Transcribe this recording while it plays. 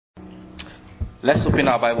Let's open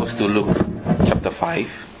our Bibles to Luke chapter 5,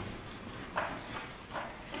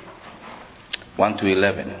 1 to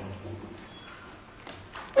 11.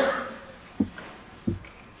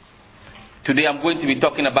 Today I'm going to be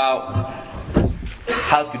talking about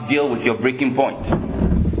how to deal with your breaking point.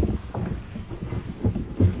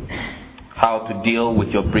 How to deal with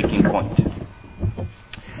your breaking point.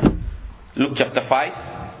 Luke chapter 5,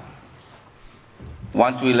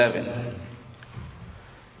 1 to 11.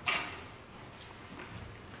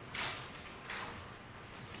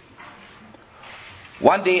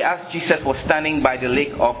 One day, as Jesus was standing by the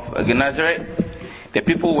lake of Gennesaret, the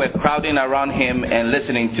people were crowding around him and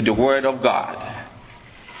listening to the word of God.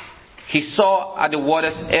 He saw at the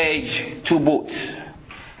water's edge 2 boats,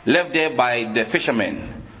 left there by the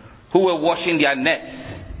fishermen who were washing their nets.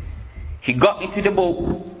 He got into the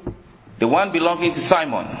boat, the one belonging to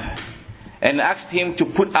Simon, and asked him to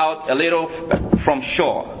put out a little from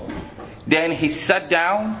shore. Then he sat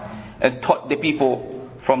down and taught the people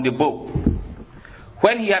from the boat.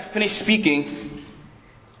 When he had finished speaking,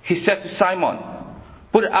 he said to Simon,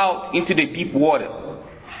 "Put out into the deep water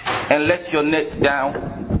and let your net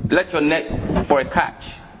for a catch."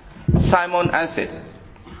 Simon answered,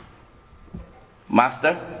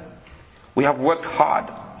 "Master, we have worked hard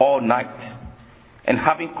all night and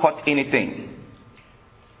haven't caught anything.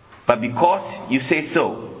 But because you say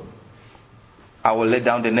so, I will let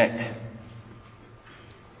down the net."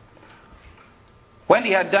 When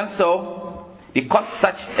they had done so, they caught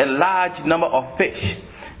such a large number of fish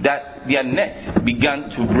that their nets began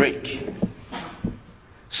to break.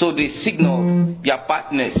 So they signaled their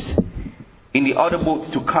partners in the other boat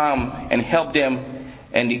to come and help them,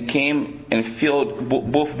 and they came and filled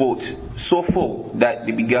both boats so full that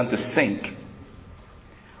they began to sink.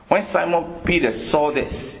 When Simon Peter saw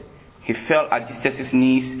this, he fell at Jesus'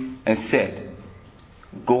 knees and said,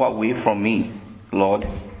 "Go away from me, Lord,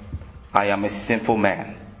 I am a sinful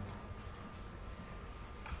man."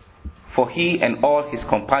 For he and all his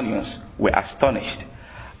companions were astonished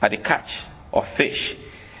at the catch of fish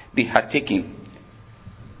they had taken.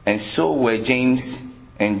 And so were James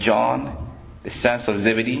and John, the sons of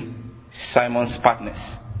Zebedee, Simon's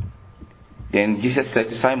partners. Then Jesus said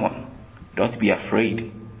to Simon, "Don't be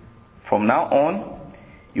afraid. From now on,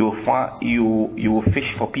 you will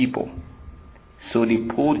fish for people." So they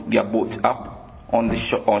pulled their boat up on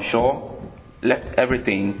shore, left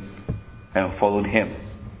everything, and followed him.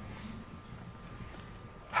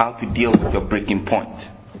 How to deal with your breaking point.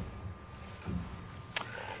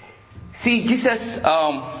 See, Jesus,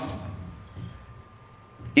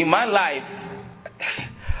 in my life,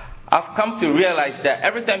 I've come to realize that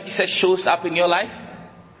every time Jesus shows up in your life,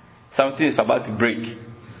 something is about to break.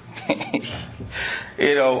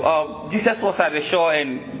 Jesus was at the shore,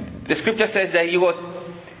 and the scripture says that he was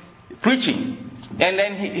preaching, and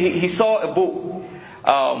then he saw a boat,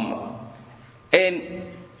 and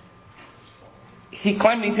he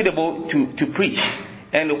climbed into the boat to preach.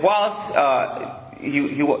 And whilst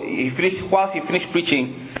he finished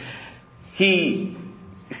preaching, he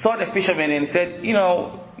saw the fishermen and said, "You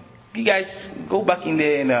guys go back in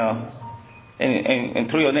there and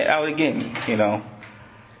throw your net out again."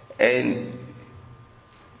 And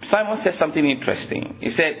Simon said something interesting.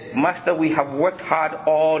 He said, "Master, we have worked hard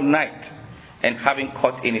all night and haven't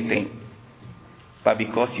caught anything. But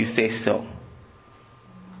because you say so."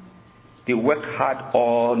 They worked hard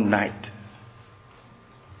all night.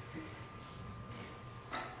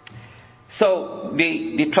 So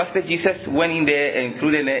they trusted Jesus, went in there and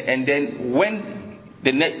threw the net, and then when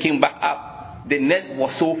the net came back up, the net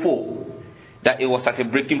was so full that it was at a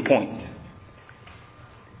breaking point.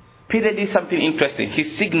 Peter did something interesting. He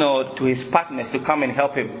signaled to his partners to come and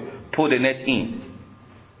help him pull the net in.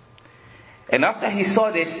 And after he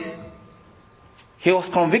saw this, he was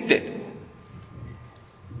convicted.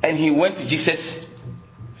 And he went to Jesus,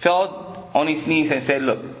 fell on his knees and said,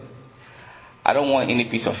 "Look, I don't want any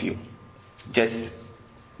piece of you. Just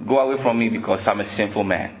go away from me because I'm a sinful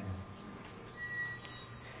man."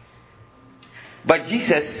 But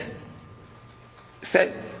Jesus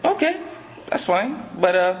said, "Okay, that's fine,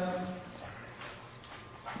 but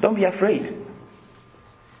don't be afraid.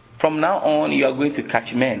 From now on, you are going to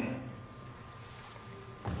catch men."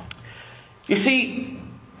 You see,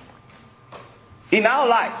 in our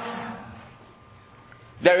lives,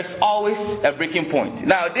 there is always a breaking point.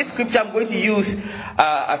 Now, this scripture I'm going to use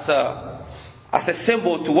as a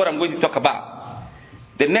symbol to what I'm going to talk about.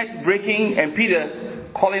 The net breaking and Peter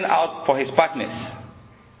calling out for his partners.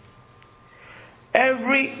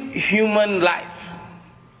 Every human life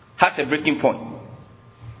has a breaking point.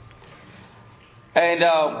 And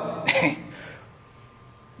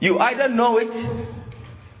You either know it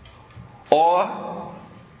or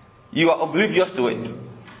you are oblivious to it.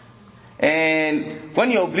 And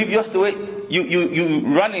when you're oblivious to it,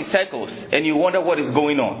 you run in circles and you wonder what is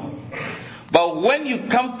going on. But when you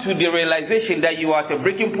come to the realization that you are at a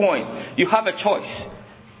breaking point, you have a choice.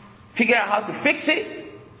 Figure out how to fix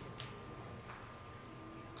it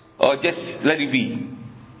or just let it be.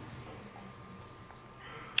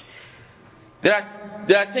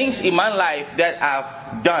 There are things in my life that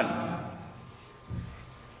I've done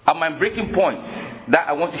at my breaking point that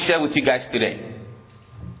I want to share with you guys today.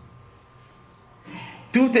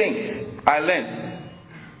 2 things I learned.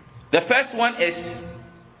 The first one is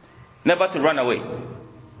never to run away.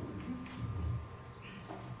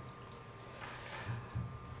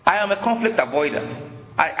 I am a conflict avoider.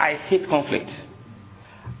 I hate conflict.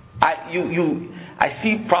 I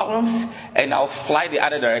see problems and I'll fly the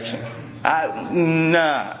other direction.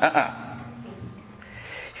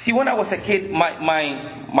 See, when I was a kid,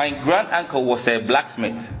 my grand uncle was a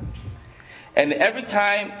blacksmith, and every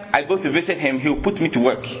time I go to visit him, he'll put me to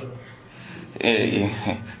work.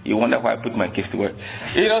 You wonder why I put my kids to work,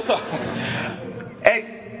 So,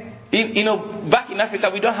 and back in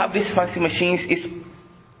Africa, we don't have these fancy machines. It's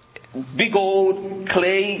big old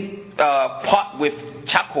clay pot with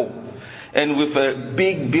charcoal. And with a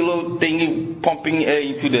big billow thingy pumping air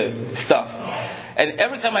into the stuff. And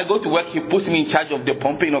every time I go to work, he puts me in charge of the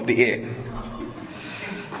pumping of the air.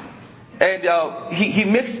 And he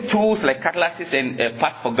makes tools like cutlasses and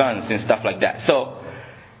parts for guns and stuff like that. So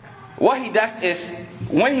what he does is,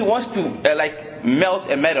 when he wants to melt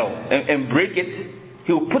a metal and break it,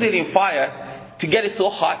 he'll put it in fire to get it so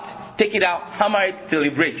hot, take it out, hammer it till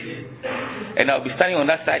it breaks. And I'll be standing on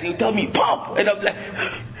that side. He'll tell me, pump! And I'll be like,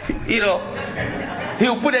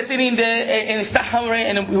 he'll put a thing in there and start hammering,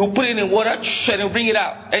 and he'll put it in water and he'll bring it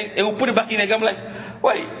out. And he'll put it back in again. I'm like,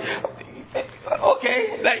 wait,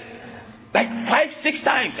 okay, like 5-6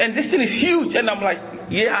 times. And this thing is huge. And I'm like,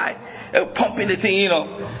 yeah, pumping the thing,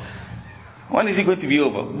 When is it going to be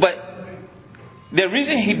over? But the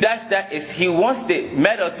reason he does that is he wants the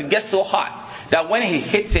metal to get so hot that when he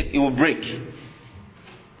hits it, it will break.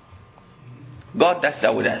 God does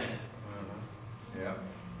that with us. Yeah.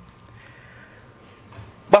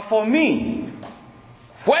 But for me,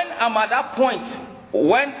 when I'm at that point,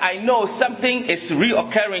 when I know something is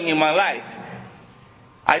reoccurring in my life,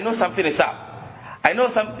 I know something is up. I know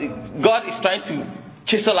God is trying to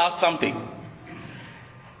chisel out something.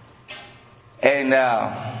 And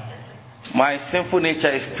my sinful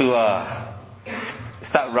nature is to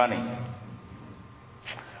start running.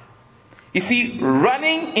 You see,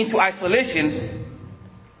 running into isolation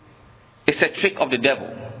is a trick of the devil.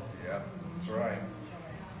 Yeah, that's right.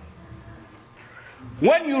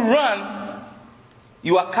 When you run,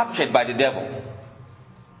 you are captured by the devil.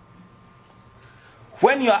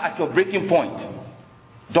 When you are at your breaking point,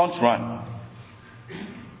 don't run.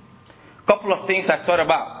 Couple of things I thought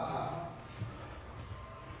about.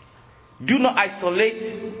 Do not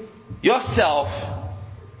isolate yourself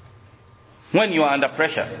when you are under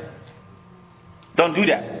pressure. Don't do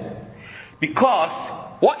that. Because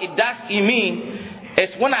what it does in me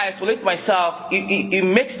is, when I isolate myself, it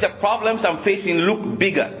makes the problems I'm facing look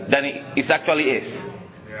bigger than it actually is.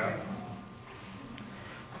 Yeah.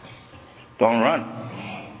 Don't run.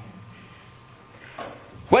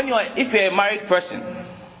 If you're a married person,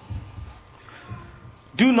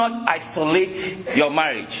 do not isolate your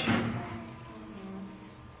marriage.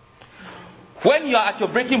 When you are at your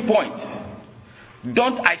breaking point,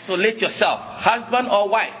 don't isolate yourself. Husband or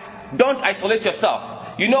wife, don't isolate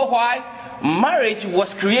yourself. You know why? Marriage was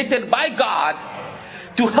created by God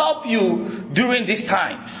to help you during these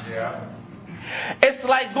times. Yeah. It's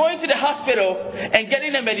like going to the hospital and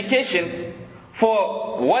getting a medication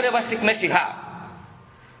for whatever sickness you have.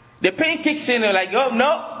 The pain kicks in and you're like, oh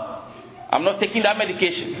no, I'm not taking that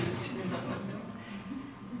medication.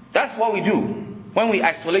 That's what we do when we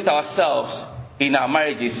isolate ourselves in our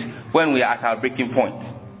marriages, when we are at our breaking point.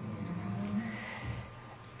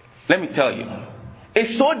 Let me tell you,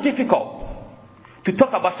 it's so difficult to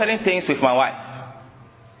talk about certain things with my wife,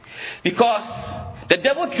 because the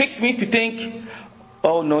devil tricks me to think,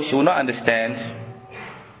 oh no, she will not understand.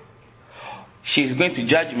 She's going to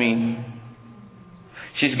judge me.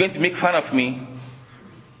 She's going to make fun of me.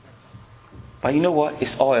 But you know what?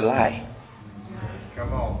 It's all a lie.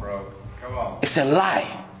 Come on, bro. Come on. It's a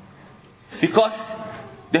lie. Because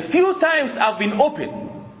the few times I've been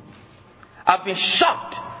open, I've been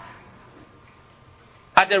shocked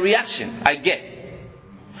at the reaction I get.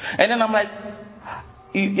 And then I'm like,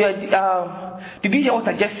 did you hear what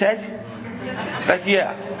I just said? It's like,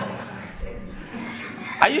 yeah.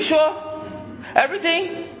 Are you sure?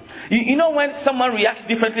 Everything? You know when someone reacts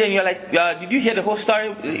differently and you're like, did you hear the whole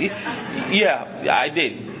story? Yeah, I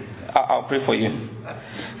did. I'll pray for you.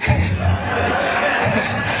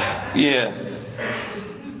 Yeah.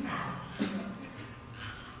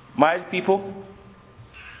 Married people,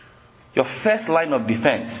 your first line of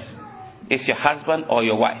defense is your husband or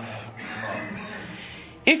your wife.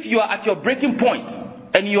 If you are at your breaking point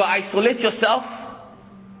and you isolate yourself,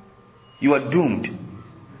 you are doomed.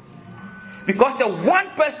 Because the one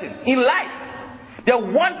person in life, the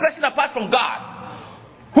one person apart from God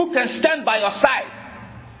who can stand by your side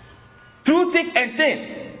through thick and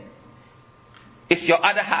thin is your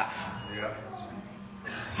other half.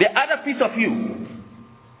 The other piece of you.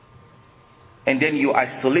 And then you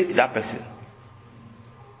isolate that person.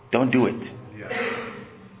 Don't do it.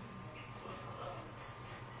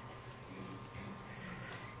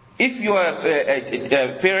 If you are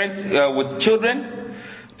a parent with children,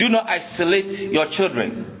 do not isolate your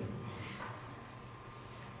children.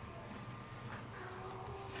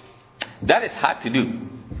 That is hard to do.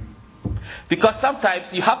 Because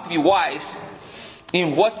sometimes you have to be wise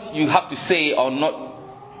in what you have to say or not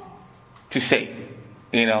to say.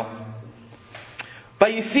 You know.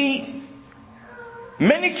 But you see,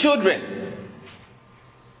 many children,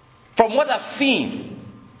 from what I've seen,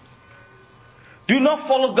 do not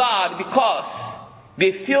follow God because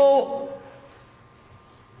they feel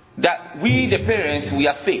that we, the parents, we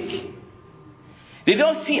are fake. They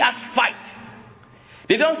don't see us fight.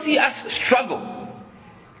 They don't see us struggle.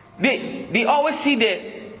 They always see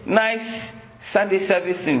the nice Sunday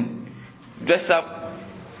service and dress up,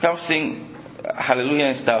 come sing hallelujah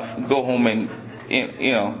and stuff, go home and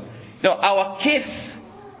our kids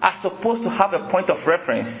are supposed to have a point of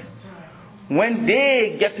reference when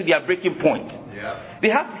they get to their breaking point. Yeah. They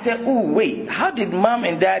have to say, oh, wait, how did mom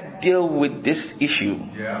and dad deal with this issue?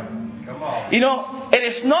 Yeah. Come on. It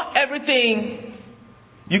is not everything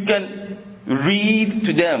you can read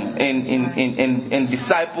to them and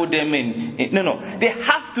disciple them. No. They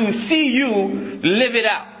have to see you live it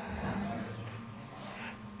out.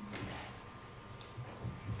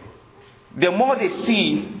 The more they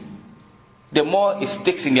see, the more it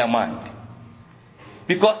sticks in their mind.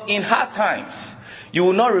 Because in hard times, you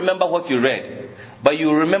will not remember what you read, but you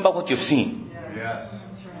will remember what you've seen. Yes.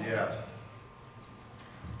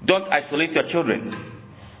 Don't isolate your children.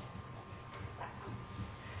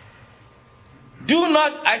 Do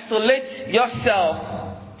not isolate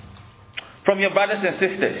yourself from your brothers and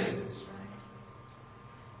sisters.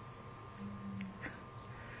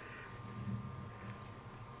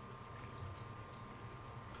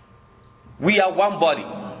 We are one body.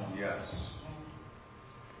 Yes.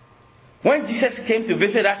 When Jesus came to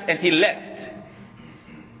visit us and he left,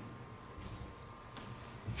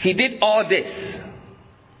 he did all this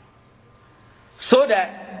so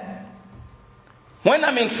that when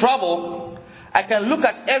I'm in trouble, I can look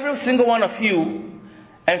at every single one of you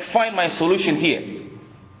and find my solution here.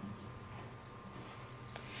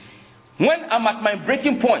 When I'm at my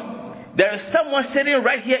breaking point, there is someone sitting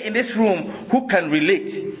right here in this room who can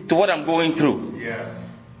relate to what I'm going through. Yes.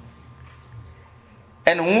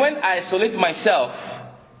 And when I isolate myself,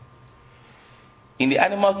 in the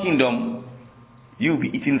animal kingdom, you'll be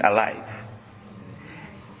eaten alive.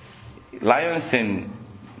 Lions and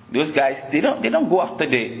those guys, they don't go after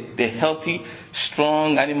the healthy,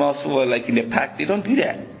 strong animals who are like in the pack. They don't do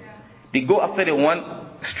that. They go after the one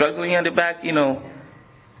struggling in the back,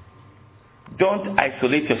 Don't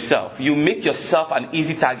isolate yourself. You make yourself an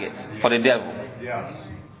easy target for the devil. Yes.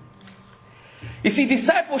 You see,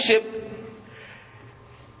 discipleship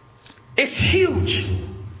is huge.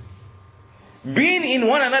 Being in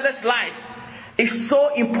one another's life is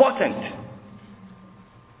so important.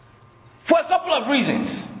 For a couple of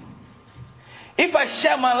reasons. If I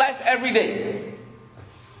share my life every day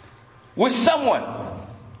with someone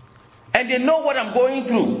and they know what I'm going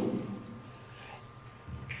through,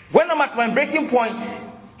 when I'm at my breaking point,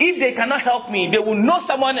 if they cannot help me, they will know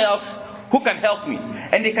someone else who can help me.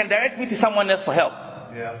 And they can direct me to someone else for help.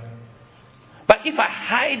 Yeah. But if I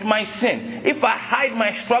hide my sin, if I hide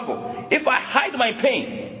my struggle, if I hide my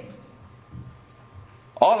pain,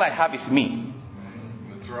 all I have is me.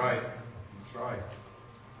 That's right.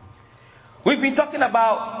 We've been talking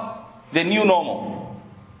about the new normal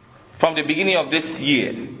from the beginning of this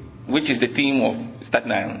year, which is the theme of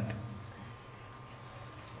Staten Island.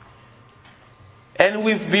 And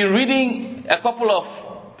we've been reading a couple of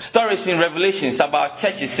stories in Revelations about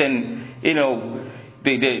churches and,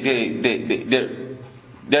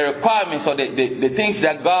 the requirements or the things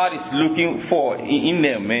that God is looking for in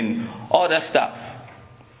them and all that stuff.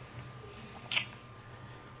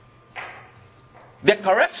 the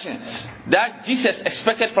corrections that Jesus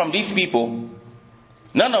expected from these people,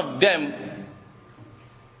 none of them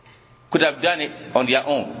could have done it on their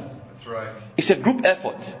own. That's right. It's a group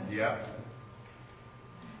effort. Yeah.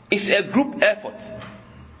 It's a group effort.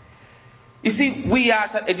 You see, we are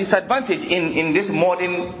at a disadvantage in this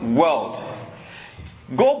modern world.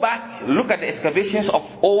 Go back, look at the excavations of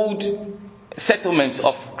old settlements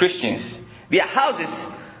of Christians. Their houses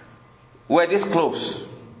were this close,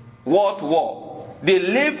 wall to wall. They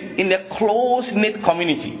lived in a close-knit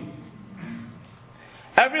community.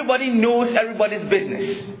 Everybody knows everybody's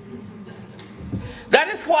business. That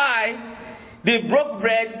is why they broke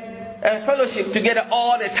bread and fellowship together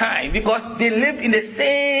all the time, because they lived in the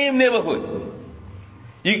same neighborhood.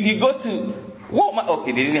 You go to Walmart.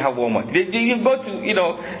 Okay, they didn't have Walmart. You go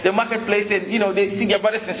to the marketplace, and they see their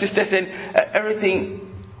brothers and sisters and everything,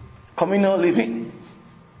 communal living.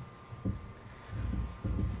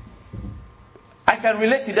 I can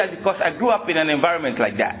relate to that because I grew up in an environment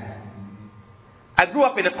like that. I grew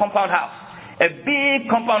up in a compound house, a big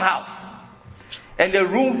compound house, and the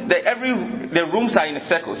rooms are in a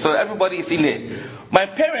circle, so everybody is in there. My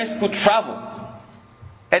parents could travel,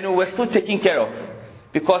 and we were still taken care of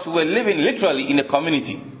because we were living literally in a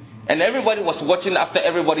community, and everybody was watching after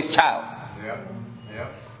everybody's child. Yeah.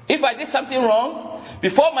 If I did something wrong,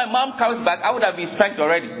 before my mom comes back, I would have been spanked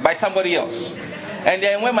already by somebody else. And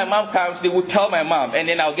then when my mom comes, they would tell my mom, and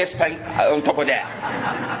then I'll get spanked on top of that.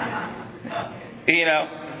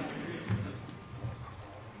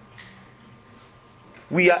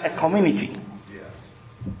 We are a community. Yes.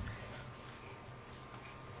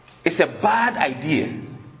 It's a bad idea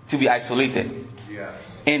to be isolated. Yes.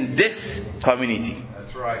 In this community.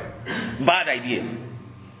 That's right. Bad idea.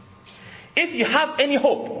 If you have any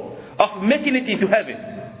hope of making it into heaven,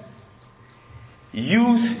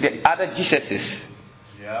 use the other Jesuses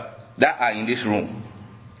that are in this room.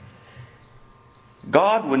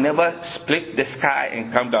 God will never split the sky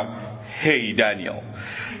and come down. Hey, Daniel.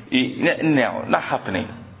 No, not happening.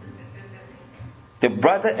 The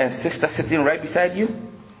brother and sister sitting right beside you,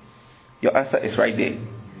 your answer is right there.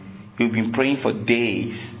 You've been praying for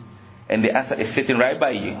days, and the answer is sitting right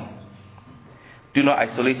by you. Do not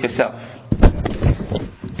isolate yourself.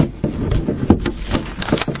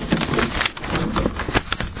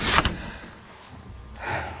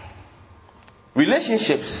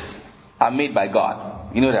 Relationships are made by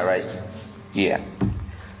God. You know that, right? Yeah.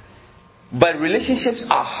 But relationships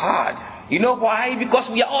are hard. You know why? Because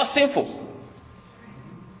we are all sinful.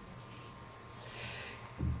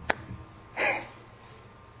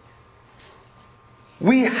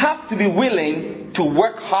 We have to be willing to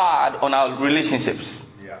work hard on our relationships.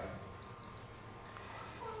 Yeah.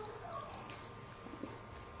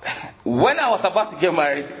 When I was about to get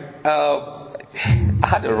married, I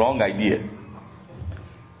had a wrong idea.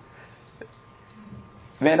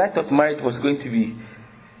 Man, I thought marriage was going to be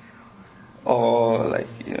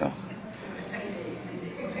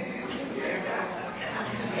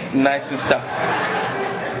nice and stuff.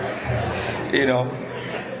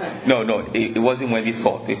 No, it wasn't Wendy's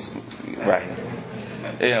fault. It's right.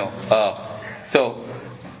 So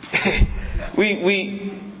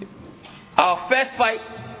our first fight,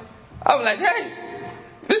 I was like, hey,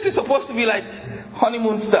 this is supposed to be like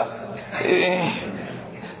honeymoon stuff.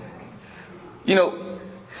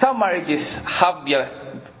 Some marriages have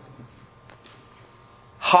their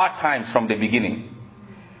hard times from the beginning.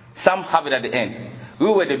 Some have it at the end. We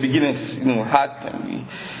were the beginners, hard time.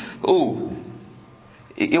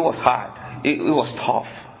 It was hard. It was tough.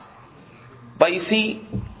 But you see,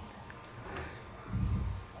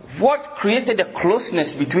 what created the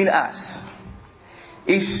closeness between us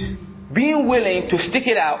is being willing to stick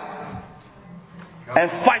it out and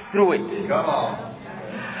fight through it. Come on.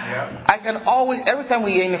 Yeah. I can always, every time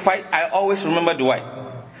we are in a fight, I always remember Dwight.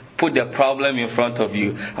 Put the problem in front of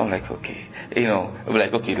you. I'm like, okay. I'm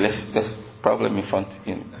like, okay, let's problem in front.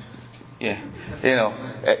 Yeah.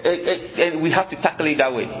 And we have to tackle it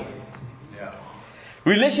that way. Yeah.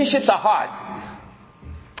 Relationships are hard.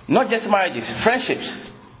 Not just marriages,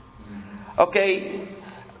 friendships. Okay.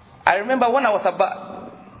 I remember when I was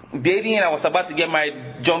about dating and I was about to get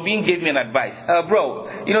married, John Bean gave me an advice.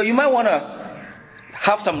 Bro, you might want to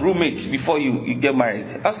have some roommates before you get married.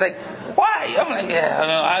 I was like, why? I'm like,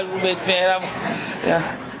 I roommates, man.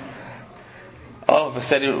 Yeah. All of a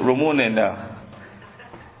sudden, Ramon and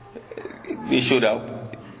they showed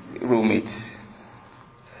up, roommates.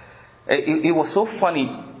 It was so funny.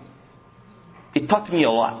 It taught me a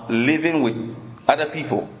lot, living with other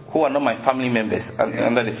people who are not my family members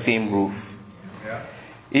under the same roof. Yeah.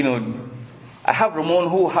 I have Ramon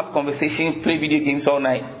who have conversations, play video games all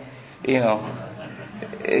night.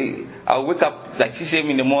 I'll wake up like 6 a.m.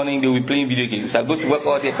 in the morning. They'll be playing video games. I go to work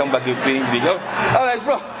all day, come back, they're playing video games. I'm like,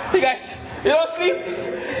 bro, you guys, you don't sleep?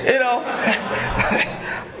 You know.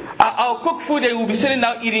 I'll cook food and we'll be sitting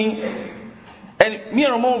down eating. And me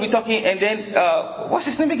and Ramon will be talking. And then, what's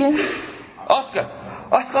his name again? Oscar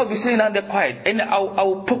will be sitting down there quiet. And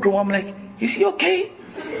I'll poke Ramon. I'm like, is he okay?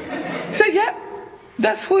 He said, yeah,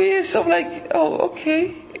 that's who he is. I'm like, oh,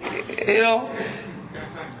 okay. You know.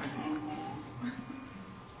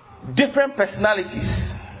 Different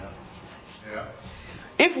personalities. Yeah.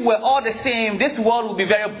 If we're all the same, this world will be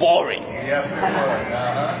very boring. Yes, it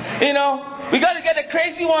will. You know, we got to get the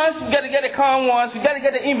crazy ones, we got to get the calm ones, we got to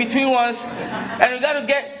get the in-between ones, and we got to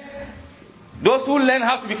get those who learn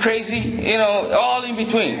how to be crazy, you know, all in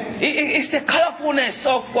between. It's the colorfulness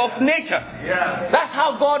of nature. Yes. That's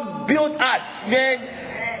how God built us, man.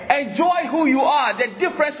 Enjoy who you are, the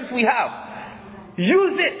differences we have.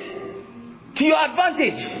 Use it to your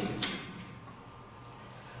advantage.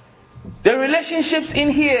 The relationships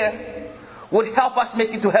in here would help us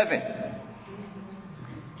make it to heaven.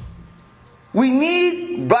 We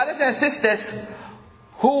need brothers and sisters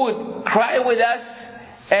who would cry with us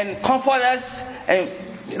and comfort us and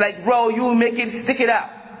like, bro, you make it, stick it out.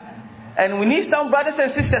 And we need some brothers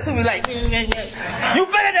and sisters who be like, you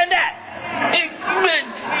better than that.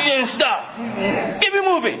 Stop. Keep it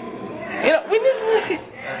moving. You know, we need to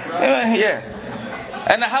yeah.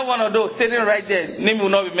 And I have one of those sitting right there. Name will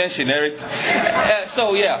not be mentioned, Eric.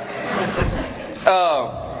 So, yeah.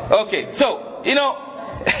 Okay. So, you know,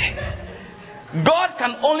 God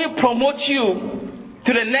can only promote you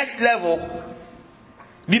to the next level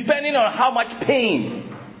depending on how much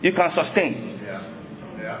pain you can sustain. Yeah.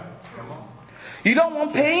 Yeah. Come on. You don't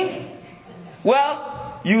want pain?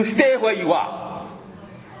 Well, you stay where you are.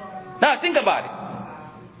 Now, think about it.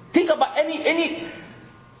 Think about any.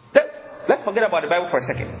 Let's forget about the Bible for a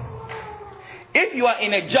second. If you are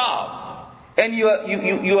in a job and you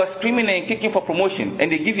are screaming and kicking for promotion,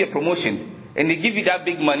 and they give you a promotion and they give you that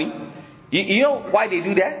big money, you know why they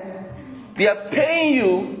do that? They are paying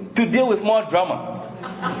you to deal with more drama.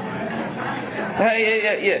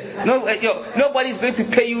 Yeah. No, nobody's going to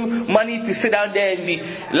pay you money to sit down there and be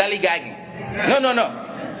lollygagging.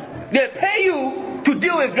 No. They pay you to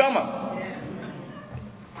deal with drama.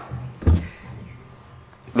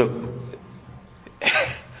 Look,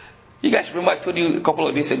 you guys remember I told you a couple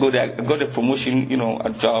of days ago that I got a promotion, you know, a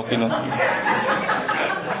job, you know.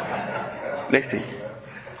 Let's see.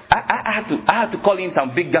 I had to call in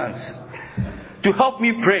some big guns to help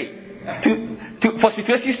me pray for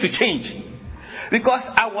situations to change, because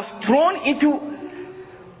I was thrown into.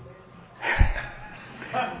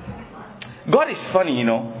 God is funny, you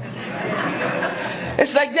know.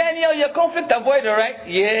 It's like, Daniel, you're a conflict avoider, right?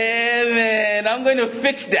 Yeah, man, I'm going to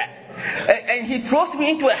fix that. And he throws me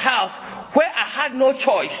into a house where I had no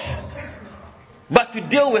choice but to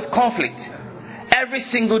deal with conflict every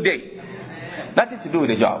single day. Nothing to do with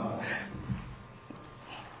the job.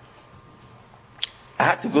 I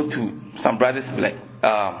had to go to some brothers and be like,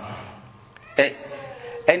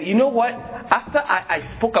 and you know what? After I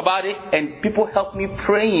spoke about it and people helped me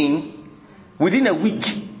praying, within a week,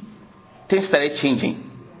 things started changing.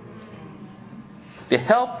 The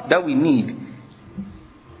help that we need,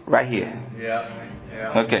 right here.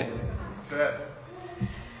 Yeah. Okay. That's it.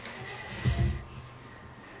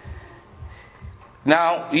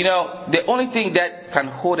 Now, you know, the only thing that can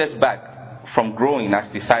hold us back from growing as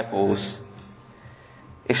disciples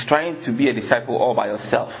is trying to be a disciple all by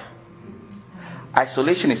yourself.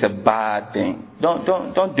 Isolation is a bad thing.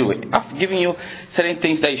 Don't do it. I've given you certain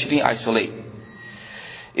things that you shouldn't isolate.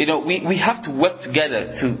 You know, we have to work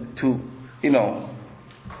together to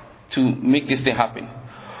make this thing happen.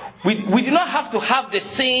 We do not have to have the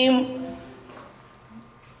same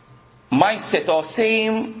mindset or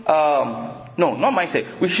same not mindset.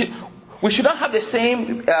 We should not have the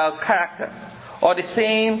same character or the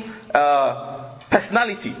same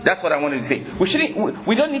personality. That's what I wanted to say.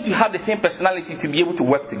 We don't need to have the same personality to be able to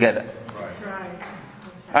work together. Right.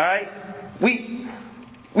 All right.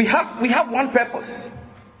 We have one purpose.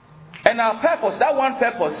 And our purpose, that one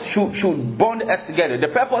purpose should bond us together. The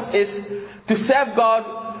purpose is to serve God,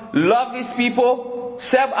 love His people,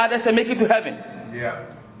 serve others, and make it to heaven. Yeah.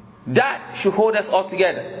 That should hold us all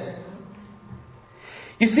together.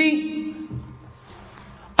 You see,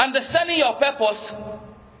 understanding your purpose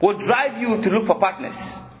will drive you to look for partners.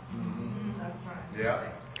 Yeah.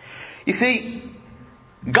 You see,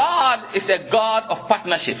 God is a God of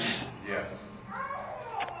partnerships. Yes.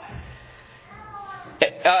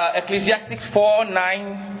 Ecclesiastes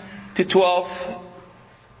 4:9-12.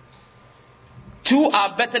 Two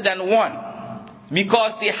are better than one,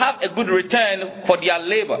 because they have a good return for their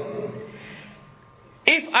labor.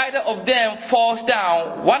 If either of them falls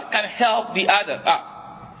down, one can help the other up.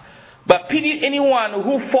 But pity anyone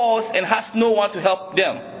who falls and has no one to help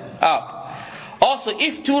them up. Also,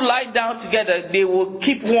 if two lie down together, they will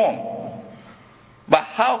keep warm. But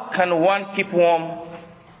how can one keep warm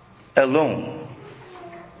alone?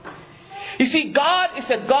 You see, God is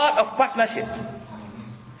a God of partnership.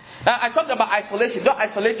 Now, I talked about isolation. Don't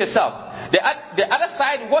isolate yourself. The other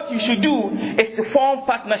side, what you should do is to form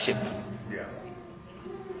partnership. Yes.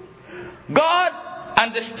 God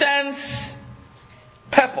understands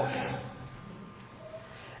purpose.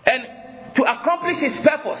 And to accomplish his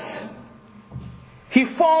purpose, he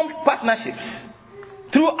formed partnerships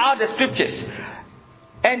throughout the scriptures.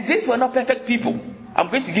 And these were not perfect people. I'm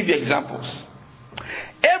going to give you examples.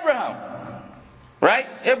 Abraham, right?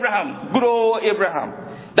 Abraham, good old Abraham.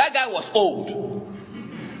 That guy was old.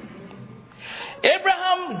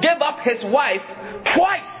 Abraham gave up his wife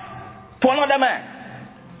twice to another man.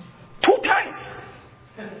 2 times.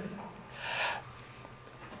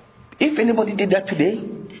 If anybody did that today,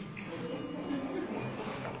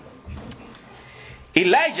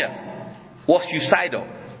 Elijah was suicidal.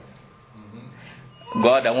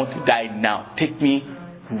 God, I want to die now. Take me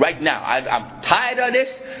right now. I'm tired of this.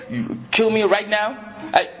 You kill me right now.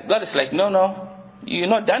 God is like, no. You're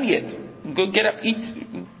not done yet. Go get up,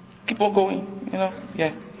 eat. Keep on going.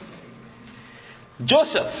 Yeah.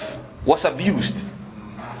 Joseph was abused.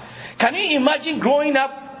 Can you imagine growing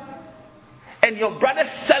up and your brother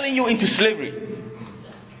selling you into slavery?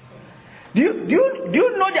 Do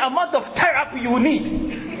you know the amount of therapy you will need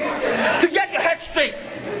to get your head straight?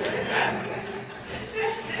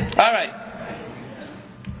 All right.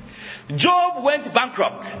 Job went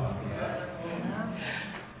bankrupt.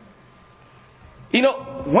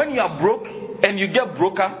 When you are broke and you get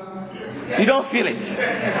broker, you don't feel it.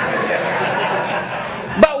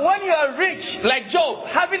 But when you are rich, like Job,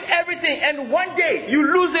 having everything, and one day you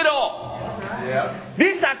lose it all. Yeah.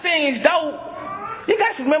 These are things that you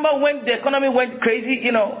guys remember when the economy went crazy.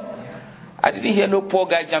 I didn't hear no poor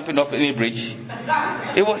guy jumping off any bridge.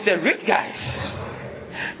 It was the rich guys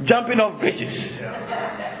jumping off bridges.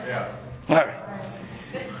 Yeah. All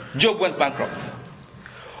right. Job went bankrupt.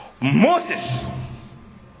 Moses,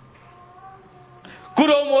 good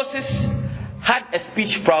old Moses, had a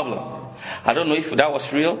speech problem. I don't know if that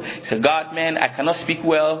was real. He said, God, man, I cannot speak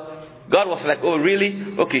well. God was like, oh,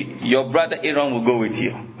 really? Okay, your brother Aaron will go with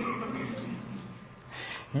you.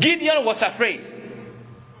 Gideon was afraid.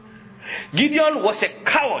 Gideon was a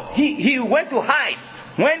coward. He went to hide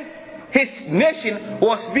when his nation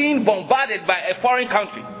was being bombarded by a foreign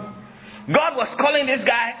country. God was calling this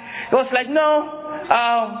guy. He was like, no,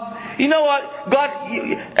 you know what? God,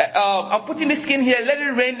 I'm putting the skin here. Let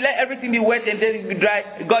it rain. Let everything be wet and then it be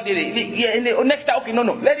dry. God did it. Yeah, and the next time, okay, no.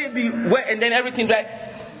 Let it be wet and then everything dry.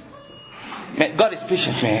 Man, God is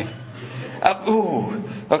patient, man.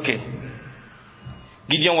 Okay.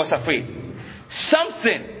 Gideon was afraid.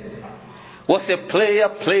 Samson was a player.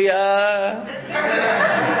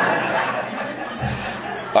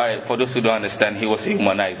 All right, for those who don't understand, he was a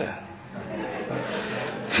humanizer.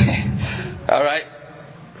 All right.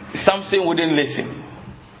 Samson wouldn't listen.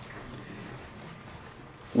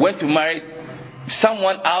 Went to marry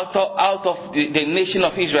someone out of the nation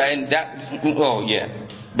of Israel, and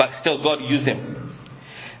but still God used him.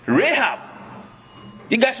 Rahab,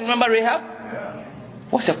 you guys remember Rahab? Yeah.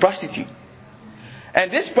 Was a prostitute,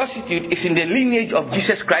 and this prostitute is in the lineage of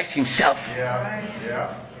Jesus Christ himself.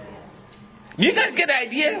 Yeah. Do you guys get the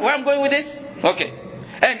idea where I'm going with this? Okay.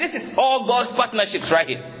 And this is all God's partnerships right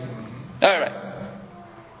here. All right.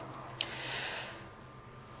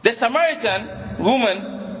 The Samaritan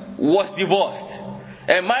woman was divorced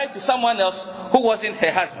and married to someone else who wasn't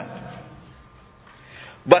her husband.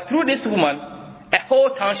 But through this woman, a whole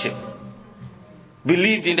township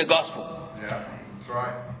believed in the gospel. Yeah. That's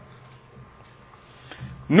right.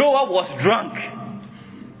 Noah was drunk.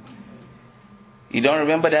 You don't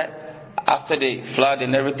remember that? After the flood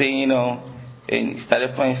and everything, and he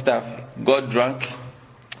started playing stuff, got drunk.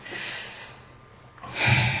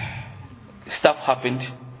 Stuff happened.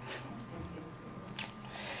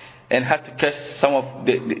 And had to curse some of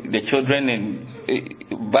the children and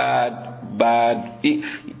bad.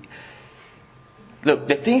 Look,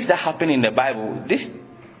 the things that happen in the Bible,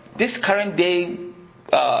 this current day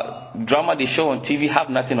drama they show on TV have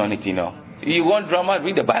nothing on it, You want drama?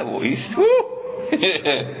 Read the Bible.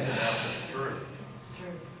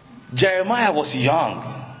 Jeremiah was young.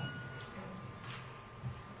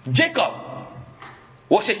 Jacob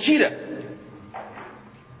was a cheater.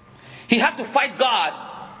 He had to fight God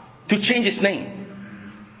to change his name.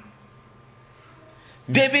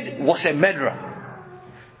 David was a murderer.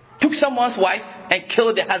 Took someone's wife and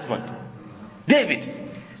killed the husband.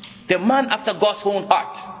 David, the man after God's own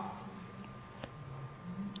heart.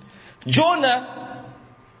 Jonah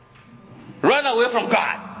ran away from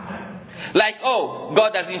God. Like, oh,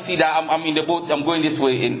 God doesn't see that. I'm in the boat. I'm going this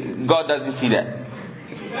way. And God doesn't see that.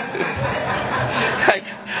 Like,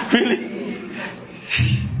 really?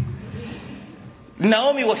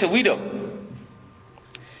 Naomi was a widow.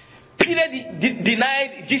 Peter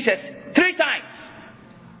denied Jesus 3 times.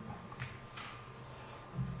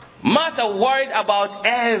 Martha worried about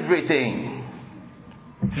everything.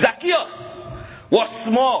 Zacchaeus was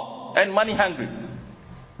small and money hungry.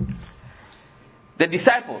 The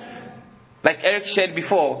disciples, like Eric shared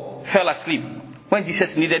before, fell asleep when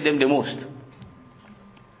Jesus needed them the most.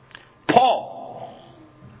 Paul,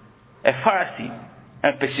 a Pharisee,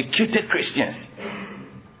 and persecuted Christians.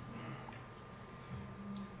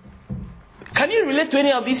 Can you relate to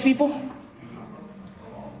any of these people?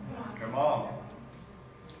 Come on.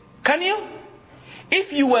 Can you?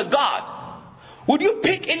 If you were God, would you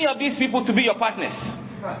pick any of these people to be your partners?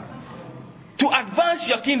 To advance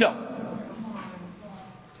your kingdom?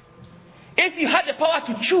 If you had the power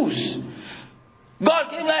to choose, God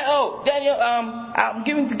came like, oh, Daniel, I'm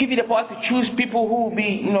going to give you the power to choose people who will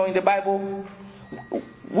be, in the Bible.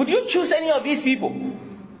 Would you choose any of these people?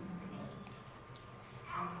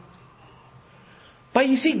 But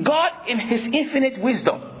you see, God in His infinite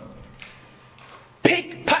wisdom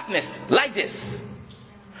picked partners like this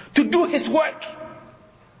to do His work.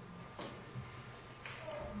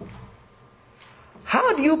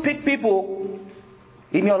 How do you pick people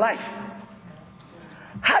in your life?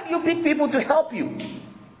 How do you pick people to help you?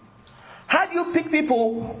 How do you pick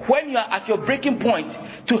people when you are at your breaking point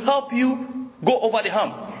to help you go over the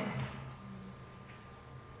hump?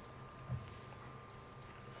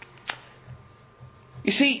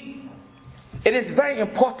 You see, it is very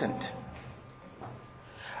important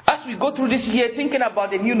as we go through this year thinking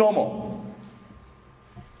about the new normal.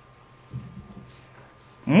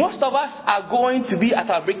 Most of us are going to be at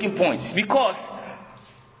our breaking points because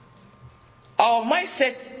our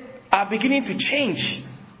mindset are beginning to change.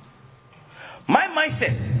 My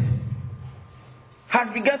mindset has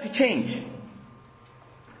begun to change.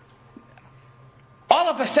 All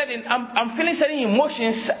of a sudden, I'm feeling certain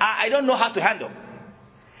emotions I don't know how to handle.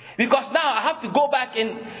 Because now I have to go back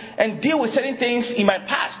and deal with certain things in my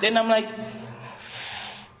past. And I'm like,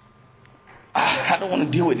 I don't want to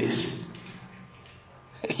deal with this.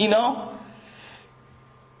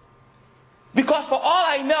 Because for all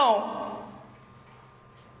I know,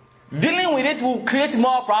 dealing with it will create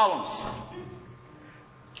more problems.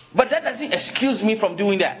 But that doesn't excuse me from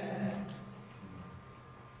doing that.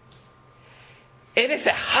 It is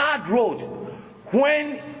a hard road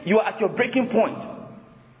when you are at your breaking point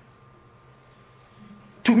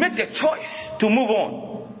to make the choice to move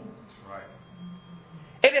on. Right.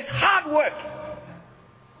 It is hard work.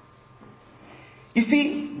 You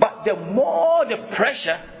see, but the more the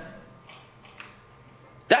pressure,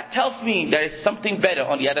 that tells me there is something better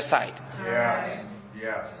on the other side. Yes.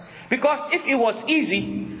 Yes. Because if it was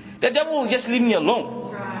easy, the devil will just leave me alone.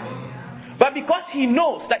 But because he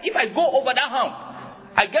knows that if I go over that hump,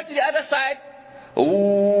 I get to the other side,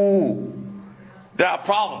 there are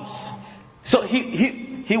problems. So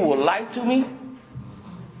he will lie to me.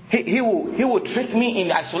 He will trick me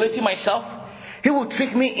in isolating myself. He will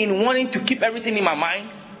trick me in wanting to keep everything in my mind.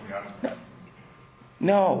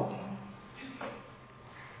 No.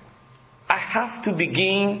 I have to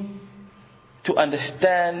begin to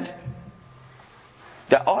understand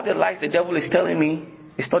that all the lies the devil is telling me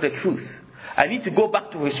is not the truth. I need to go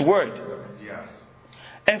back to his word. Yes.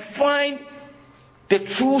 And find the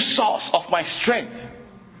true source of my strength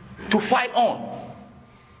to fight on.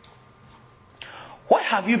 What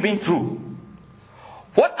have you been through?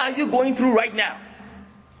 What are you going through right now?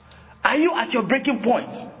 Are you at your breaking point?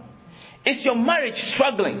 Is your marriage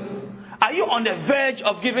struggling? Are you on the verge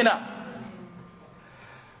of giving up?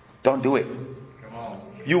 Don't do it. Come on.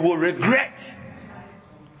 You will regret.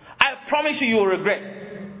 I promise you will regret.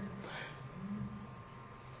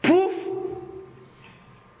 Proof,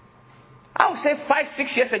 I would say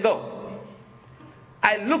 5-6 years ago,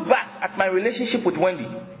 I look back at my relationship with Wendy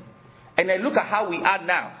and I look at how we are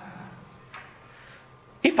now.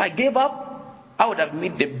 If I gave up, I would have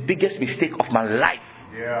made the biggest mistake of my life.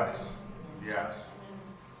 Yes. Yes.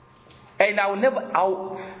 And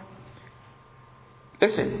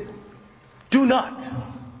listen, do not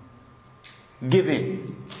give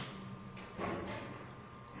in.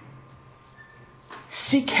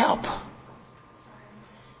 Seek help.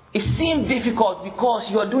 It seems difficult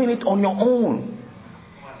because you are doing it on your own.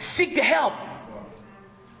 seek the help.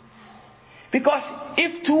 Because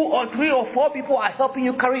if 2 or 3 or 4 people are helping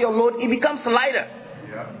you carry your load, it becomes lighter.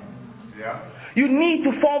 Yeah. Yeah. You need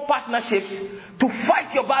to form partnerships to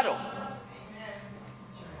fight your battle.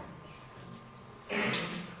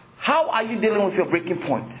 How are you dealing with your breaking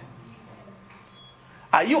point?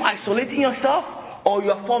 Are you isolating yourself or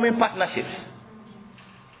you are forming partnerships?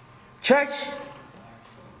 Church,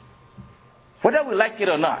 whether we like it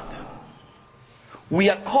or not, we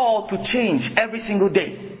are called to change every single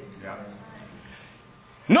day. Yeah.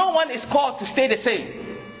 No one is called to stay the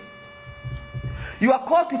same. You are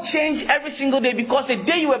called to change every single day because the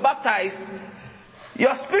day you were baptized,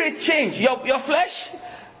 your spirit changed. Your flesh,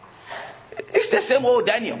 it's the same old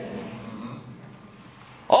Daniel.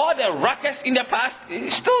 All the ruckus in the past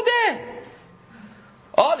is still there.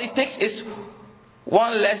 All it takes is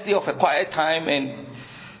one less day of a quiet time and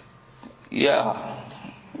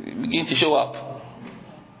begin to show up.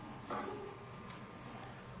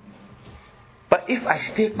 But if I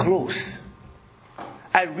stay close,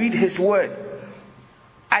 I read His Word,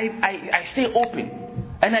 I stay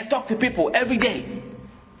open, and I talk to people every day,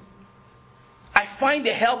 I find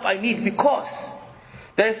the help I need, because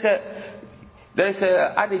there's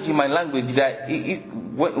a adage in my language that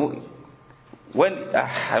when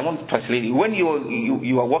I want to translate it, when you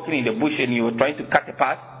are walking in the bush and you are trying to cut a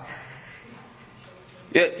path,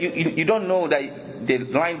 you don't know that the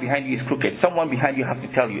line behind you is crooked. Someone behind you has to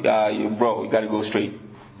tell you, bro, you got to go straight.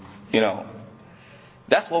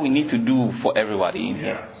 That's what we need to do for everybody in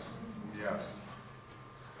here. Yes.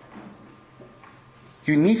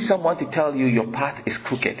 You need someone to tell you your path is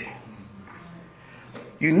crooked.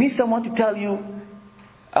 You need someone to tell you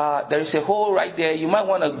there is a hole right there. You might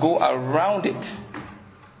want to go around it.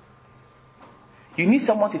 You need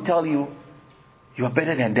someone to tell you you are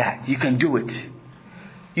better than that. You can do it.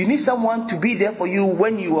 You need someone to be there for you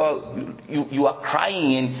when you are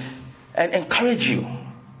crying and encourage you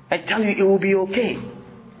and tell you it will be okay.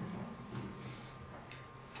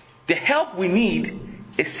 The help we need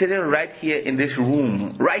is sitting right here in this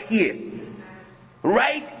room. Right here.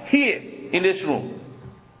 Right here in this room.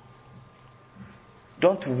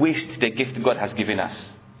 Don't waste the gift God has given us.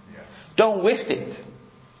 Yes. Don't waste it.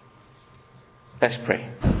 Let's pray.